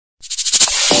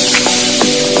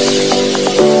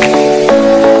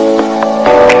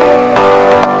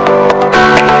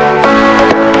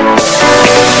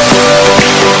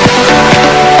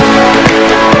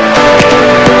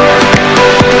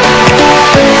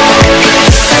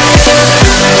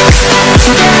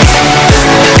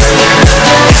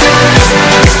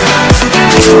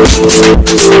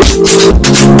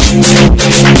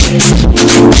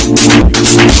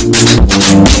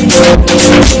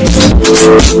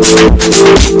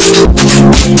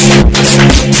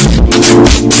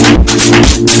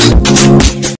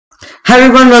Hi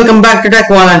everyone, welcome back to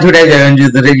TechWall, and today we are going to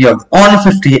do the review of the Honor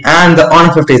 50. And the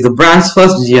Honor 50 is the brand's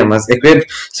first GMS equipped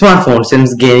smartphone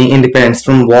since gaining independence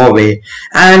from Huawei.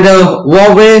 And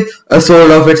Huawei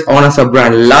sold off its Honor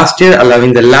sub-brand last year,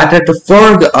 allowing the latter to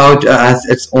forge out as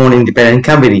its own independent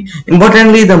company.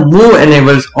 Importantly, the move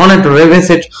enables Honor to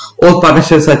revisit old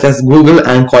partnerships such as Google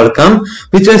and Qualcomm,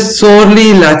 which were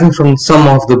sorely lacking from some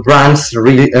of the brand's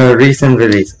recent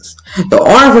releases. The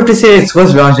Honor 50 series,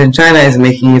 first launched in China, is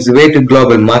making its way to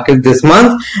global markets this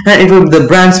month, and it will be the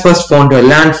brand's first phone to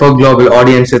land for global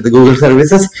audience with the Google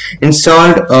services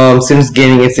installed since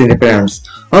gaining its independence.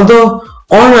 Although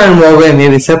Honor and Huawei may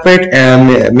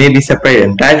be separate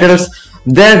in titles,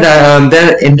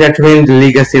 their intertwined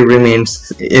legacy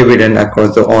remains evident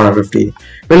across the Honor 50.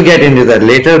 We'll get into that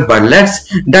later, but let's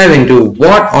dive into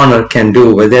what Honor can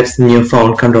do with its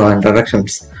newfound control and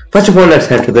directions. First of all, let's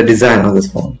head to the design of this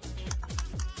phone.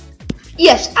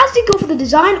 Yes, as we go for the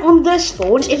design on this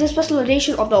phone, it's a special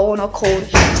edition of the Honor called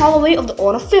colorway of the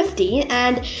Honor 50,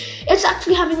 and it's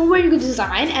actually having a very good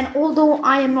design. And although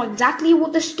I am not exactly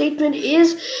what the statement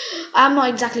is, I'm not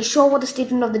exactly sure what the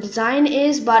statement of the design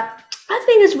is, but I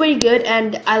think it's very good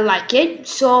and I like it.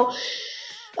 So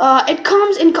it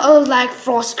comes in colors like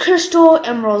frost crystal,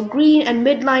 emerald green, and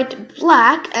midnight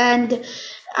black, and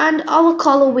other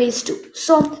colorways too.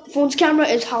 So the phone's camera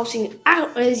is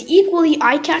equally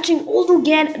eye-catching, although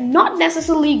again not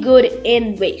necessarily good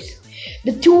in ways.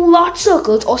 The two large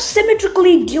circles, or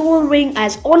symmetrically dual ring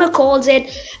as Honor calls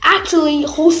it, actually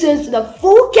hosts the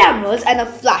four cameras and a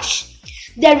flash.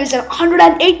 There is a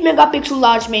 108 megapixel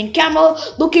large main camera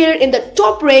located in the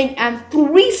top ring and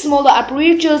three smaller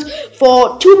apertures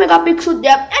for 2 megapixel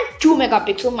depth and 2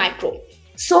 megapixel macro.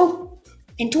 So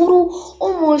in total,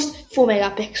 almost 4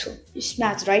 megapixel. It's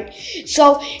maths, right?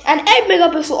 So, and 8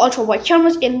 megapixel ultra wide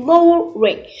cameras in lower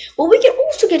ring. But we can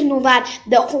also get to know that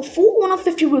the full Honor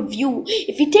 50 review,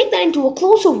 if we take that into a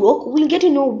closer look, we'll get to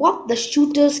know what the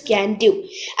shooters can do.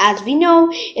 As we know,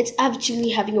 it's actually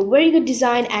having a very good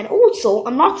design, and also,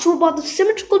 I'm not sure about the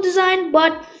symmetrical design,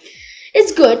 but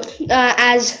it's good,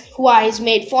 as Huawei's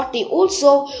Mate 40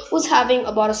 also was having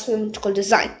about a symmetrical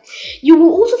design. You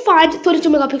will also find 32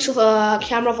 megapixel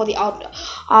camera for the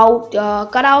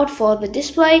cutout for the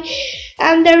display,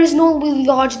 and there is no really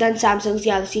larger than Samsung's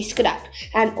Galaxy cutout.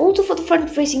 And also for the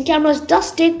front-facing cameras,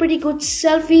 does take pretty good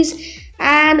selfies.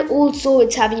 And also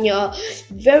it's having a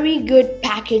very good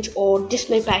package or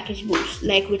display package boost,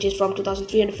 which is from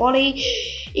 2340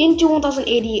 into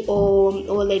 1080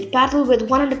 OLED panel with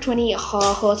 120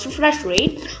 Hz refresh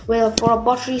rate for a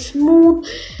buttery smooth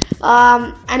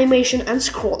animation and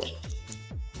scrolling.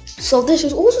 So this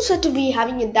is also said to be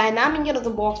having a dynamic out of the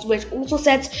box, which also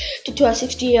sets to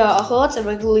 260 Hz and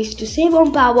regulates to save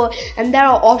on power, and there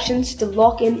are options to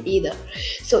lock in either.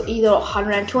 So either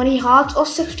 120 Hz or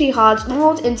 60 Hz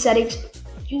modes in settings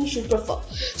you should prefer.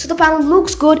 So the panel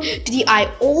looks good to the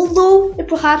eye, although it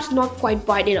perhaps not quite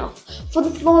bright enough for the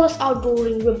flawless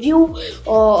outdooring review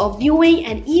or viewing,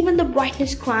 and even the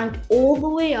brightness cranked all the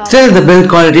way up. Still, the build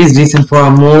quality is decent for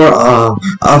a more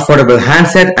affordable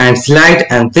handset, and slight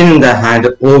and thin in the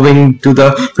hand owing to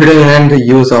the predominant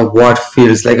use of what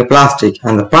feels like a plastic,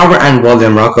 and the power and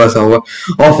volume rockers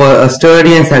offer a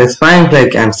sturdy and satisfying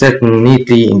click and set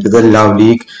neatly into the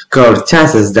lovely curved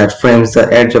chassis that frames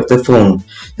the edge of the phone.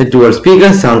 The dual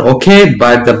speakers sound okay,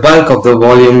 but the bulk of the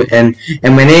volume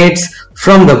emanates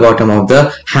from the bottom of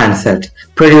the handset,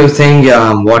 producing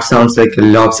what sounds like a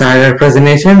lopsided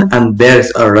presentation. And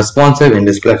there's a responsive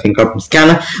in-display fingerprint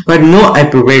scanner, but no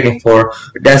IP rating for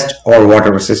dust or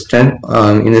water resistant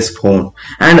in this phone.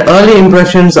 And early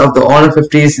impressions of the Honor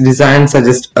 50's design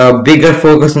suggest a bigger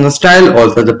focus on the style,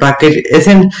 although the package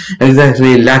isn't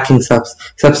exactly lacking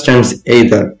substance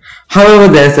either.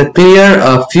 However, there's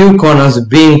a few corners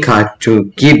being cut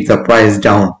to keep the price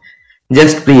down.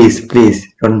 Just please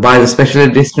don't buy the special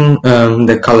edition,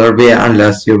 the colorway,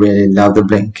 unless you really love the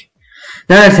blink.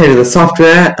 Now let's head to the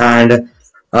software, and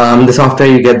the software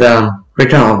you get the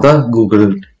return of the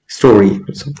Google story.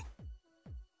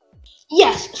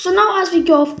 Yes, so now as we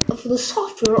go for the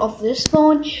software of this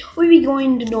phone, we'll be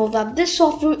going to know that this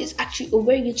software is actually a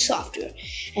very good software.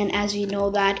 And as we know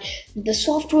that the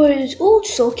software is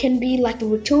also can be like the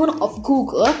return of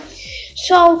Google.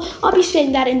 So I'll be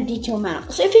saying that in detail manner.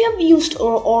 So if you have used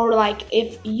or like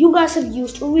if you guys have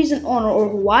used a Ryzen Honor or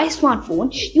Huawei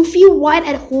smartphone, you feel right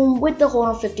at home with the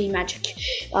Honor 15 Magic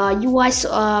UI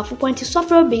 4.2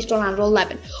 software based on Android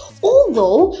 11.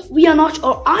 Although we are not,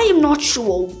 or I am not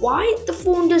sure why the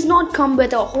phone does not come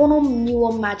with a Honor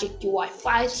newer Magic UI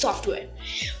 5 software,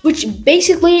 which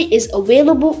basically is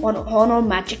available on Honor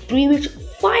Magic 3, which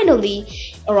finally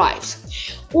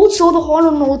arrives. Also, the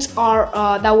Honor notes are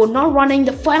that were not running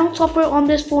the final software on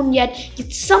this phone yet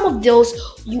some of those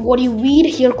what you read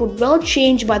here could well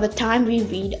change by the time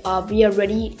we are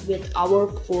ready with our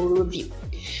full review.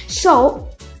 So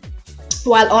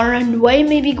while Honor and Huawei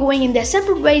may be going in their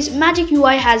separate ways, Magic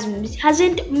UI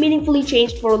hasn't meaningfully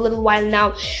changed for a little while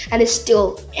now and is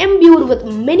still imbued with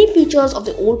many features of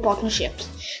the old partnerships.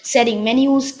 Setting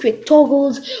menus, quick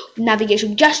toggles,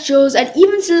 navigation gestures, and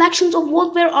even selections of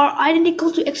workwear are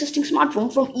identical to existing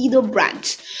smartphones from either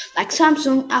brands, like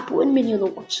Samsung, Apple, and many other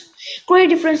ones. Great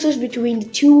differences between the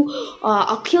two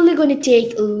are clearly going to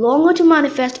take longer to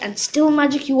manifest, and still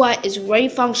Magic UI is very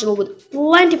functional with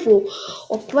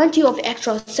plenty of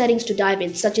extra settings to dive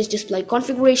in, such as display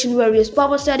configuration, various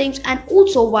power settings, and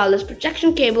also wireless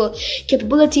protection cable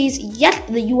capabilities, yet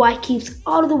the UI keeps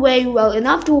out of the way well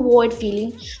enough to avoid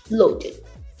feeling bloated.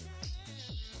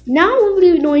 Now we'll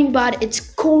be knowing about its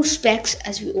core specs,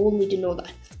 as we all need to know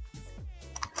that.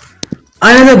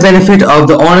 Another benefit of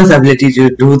the Honor's ability to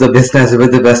do the business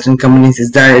with the Western companies is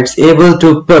that it's able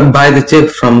to buy the chip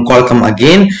from Qualcomm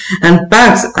again and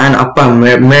packs an upper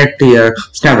mid-tier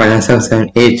Snapdragon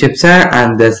 778 chipset,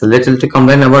 and there's little to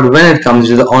complain about when it comes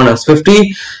to the Honor's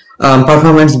 50.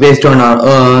 Performance based on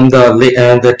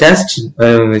the test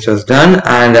which was done,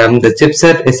 and the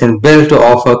chipset isn't built to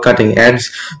offer cutting-edge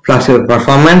flexible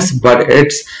performance, but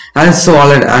it's as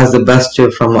solid as the best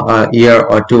chip from a year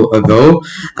or two ago,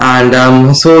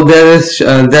 and so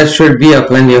there should be a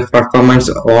plenty of performance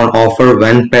on offer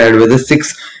when paired with a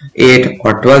 6, 8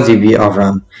 or 12 GB of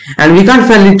RAM. And we can't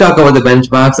fairly talk about the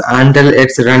benchmarks until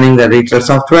it's running the retail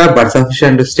software, but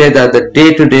sufficient to state that the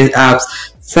day-to-day apps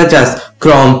such as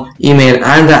Chrome, email,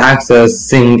 and the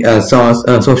accessing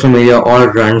social media all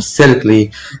run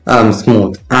silkily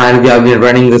smooth. And we have been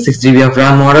running the 6 GB of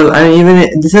RAM model, and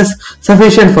even this is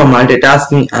sufficient for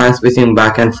multitasking and switching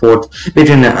back and forth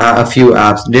between a few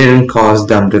apps didn't cause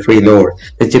them to reload.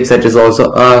 The chipset is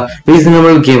also a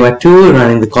reasonable gamer tool,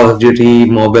 running the Call of Duty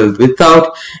mobile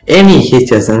without any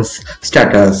hitches and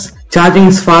stutters. Charging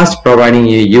is fast, providing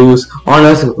you use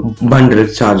Honor's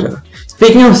bundled charger.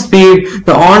 Speaking of speed,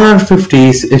 the Honor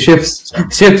 50 ships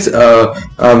with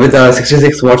a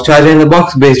 66-watt charger in the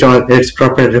box based on its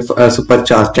proprietary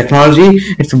supercharged technology.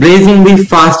 It's blazingly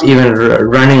fast, even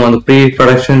running on the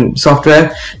pre-production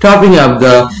software, topping up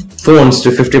the phones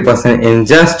to 50% in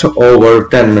just over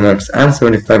 10 minutes and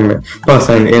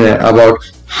 75% in about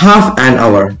half an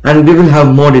hour. And we will have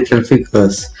more detailed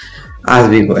figures as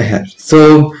we go ahead.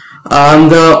 So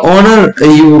the Honor,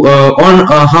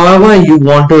 however you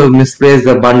want to misplace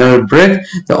the bundle brick,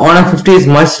 the Honor 50 is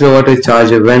much slower to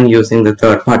charge when using the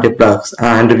third-party plugs,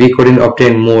 and we couldn't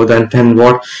obtain more than 10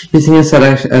 watt using a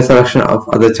selection of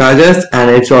other chargers. And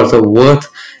it's also worth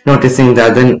noticing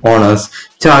that the Honor's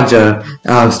charger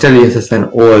still uses an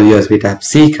old USB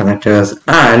Type-C connectors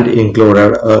and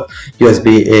included a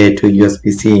USB-A to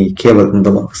USB-C cable in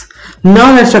the box.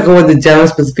 Now let's talk about the general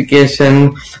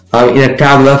specification in a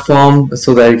tabular form,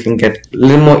 so that you can get a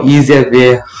little more easier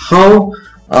way how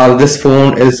this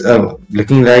phone is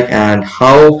looking like, and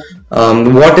how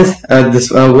what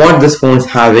this phone is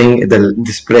having: the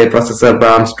display, processor,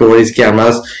 RAM, storage,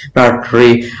 cameras,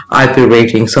 battery, IP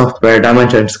rating, software,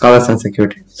 dimensions, colors, and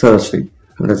security. So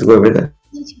let's go with it.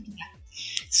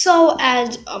 So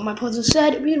as my person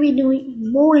said, we'll be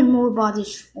knowing more and more about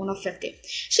this Honor 50.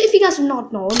 So if you guys have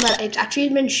not known, that it's actually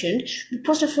mentioned, the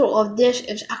processor of this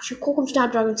is actually Qualcomm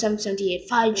Snapdragon 778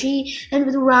 5G, and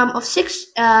with a RAM of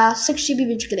 6 GB,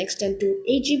 which can extend to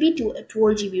 8 GB to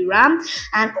 12 GB RAM,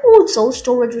 and also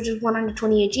storage, which is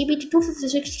 128 GB to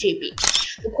 256 GB.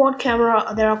 The quad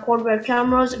camera, there are quad rear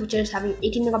cameras, which is having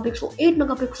 18 megapixel, 8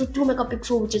 megapixel, 2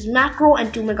 megapixel, which is macro,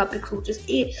 and 2 megapixel, which is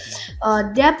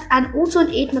depth, and also an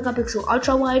 8 megapixel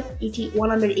ultra wide,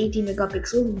 180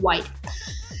 megapixel wide.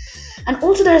 And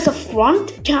also there is a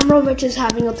front camera which is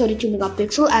having a 32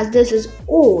 megapixel, as this is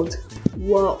old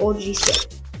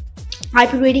G6.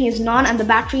 IP rating is none, and the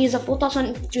battery is a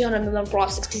 4300 mAh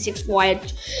cross 66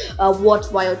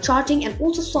 watts wired charging, and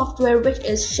also software which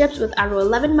is shipped with Android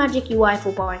 11 Magic UI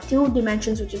 4.2,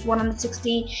 dimensions which is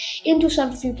 160 into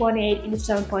 73.8 into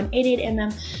 7.88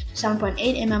 mm, 7.8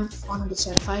 mm,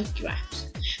 175 grams.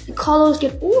 The colors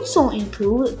get also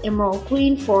improved: emerald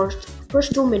green, forest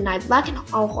Crystal Midnight Black and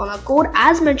Honor code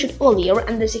as mentioned earlier,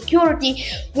 and the security,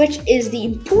 which is the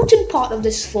important part of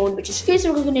this phone, which is face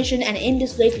recognition and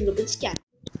in-display fingerprint scan.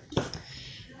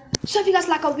 So if you guys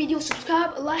like our video,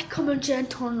 subscribe, like, comment, and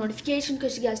turn on notification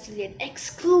because you guys will get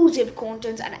exclusive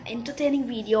content and entertaining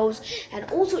videos and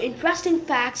also interesting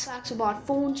facts about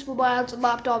phones, mobiles,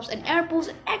 laptops, and AirPods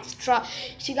and extra.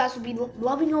 So you guys will be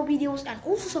loving our videos and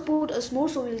also support us more,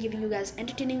 so we'll be giving you guys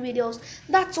entertaining videos.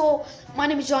 That's all. My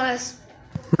name is Jonas.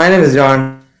 My name is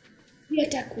John. We are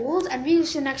Tech Wolves, and we'll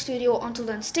see you next video. Until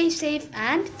then, stay safe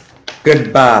and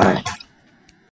Goodbye.